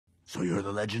So you're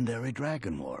the legendary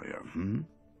dragon warrior, hmm?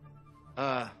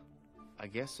 I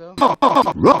guess so. You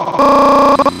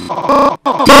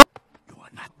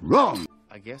are not wrong.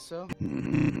 I guess so.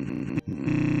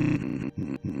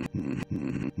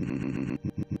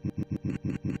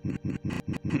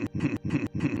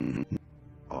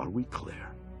 Are we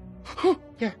clear?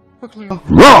 Yeah, we're clear.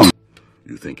 Wrong!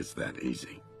 You think it's that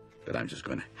easy? That I'm just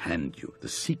gonna hand you the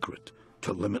secret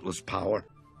to limitless power?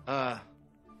 I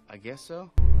guess so.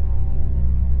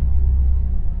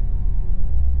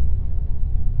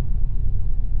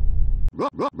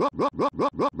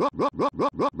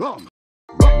 Wrong.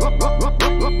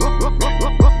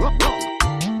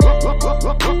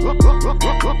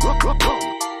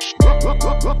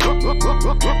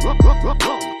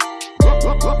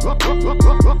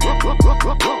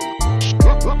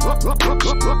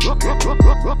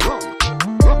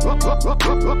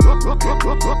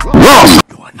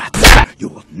 You are not there. You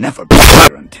will never be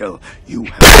there until you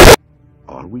have...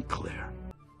 Are we clear?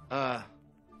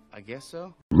 I guess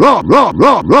so. Wrong.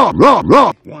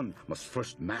 One must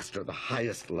first master the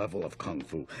highest level of Kung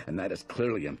Fu, and that is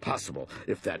clearly impossible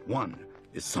if that one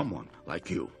is someone like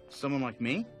you. Someone like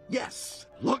me? Yes,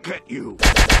 look at you.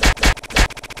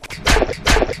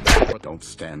 Don't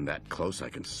stand that close, I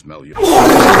can smell you.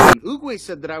 Oogway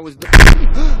said that I was the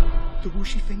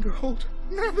Wuxi finger hold.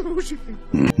 The Wuxi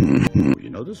finger. You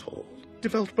know this hold?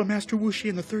 Developed by Master Wuxi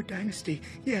in the 3rd Dynasty.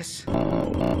 Yes.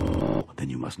 Oh, then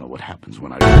you must know what happens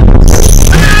when I...